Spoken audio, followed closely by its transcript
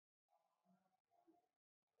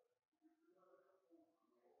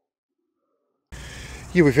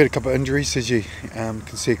Yeah, we've had a couple of injuries, as you can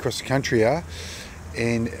see across the country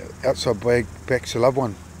and outside back's a loved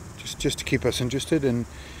one, just to keep us interested. And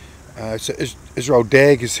so Israel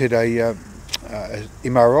Dag has had a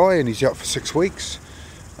MRI and he's out for 6 weeks.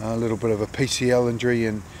 A little bit of a PCL injury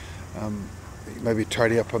and maybe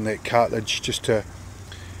tidy up on that cartilage just to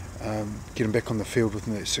get him back on the field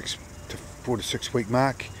within that 4 to 6 week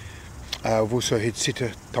mark. We've also had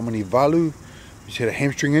Seta Tamani Valu, who's had a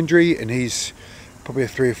hamstring injury and he's probably a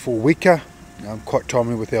 3 or 4 weeker, quite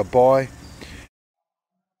timely with our bye.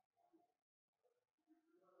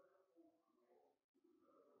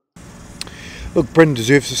 Look, Brendan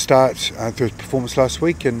deserves a start through his performance last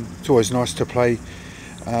week, and it's always nice to play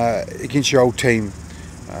against your old team.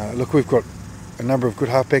 Look, we've got a number of good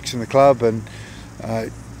halfbacks in the club, and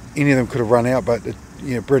any of them could have run out, but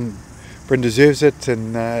Brendan deserves it,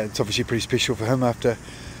 and it's obviously pretty special for him after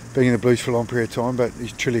being in the Blues for a long period of time, but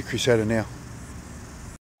he's truly a Crusader now.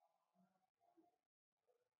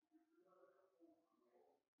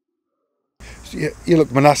 Yeah,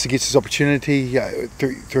 look, Manasa gets his opportunity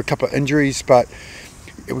through a couple of injuries, but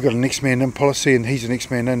we've got a next man in policy, and he's a next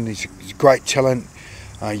man in. He's a great talent,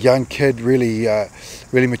 young kid, really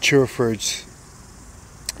mature for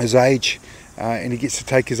his age, and he gets to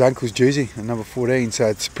take his uncle's jersey, number 14. So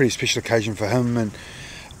it's a pretty special occasion for him. And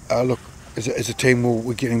look, as a team,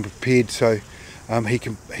 we're getting prepared so he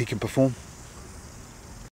can perform.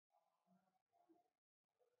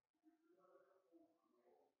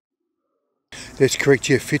 That's correct,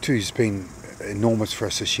 yeah. Fetu's been enormous for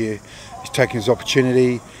us this year. He's taken his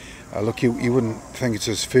opportunity. Look, you wouldn't think it's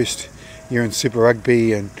his first year in Super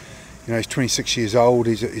Rugby, and he's 26 years old.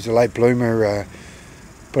 He's a late bloomer,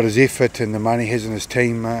 but his effort and the money he has in his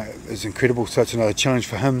team is incredible. So it's another challenge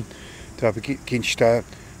for him to up against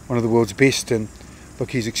one of the world's best. And look,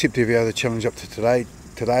 he's accepted every other challenge up to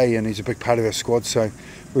today, and he's a big part of our squad. So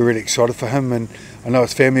we're really excited for him, and I know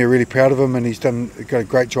his family are really proud of him, and he's got a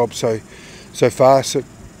great job so far, so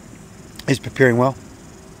he's preparing well.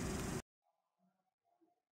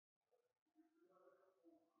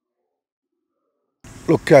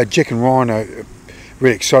 Look, Jack and Ryan are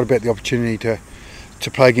really excited about the opportunity to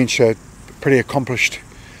play against a pretty accomplished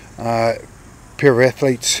pair of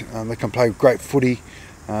athletes. They can play great footy.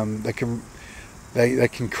 They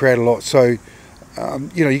can create a lot. So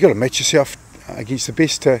you've got to match yourself against the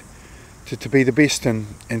best to be the best,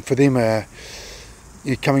 and for them.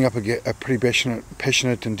 You're coming up a pretty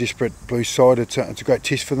passionate and desperate Blues side. It's a great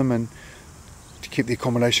test for them, and to keep the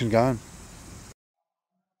combination going.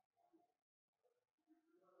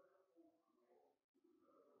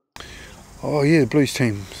 Oh yeah, the Blues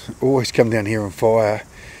team always come down here on fire.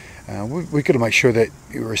 We've got to make sure that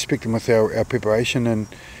we respect them with our preparation, and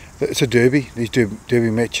it's a derby. These derby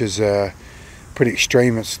matches are pretty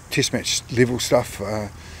extreme. It's test match level stuff.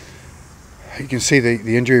 You can see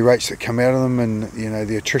the injury rates that come out of them, and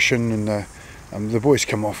the attrition, and the boys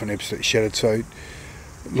come off and absolutely shattered. So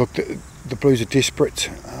look, the Blues are desperate.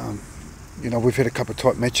 We've had a couple of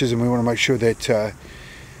tight matches, and we want to make sure that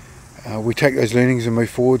we take those learnings and move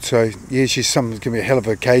forward. So yeah, it's going to be a hell of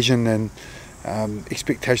an occasion, and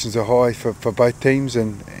expectations are high for both teams,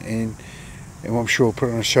 and I'm sure we'll put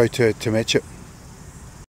on a show to match it.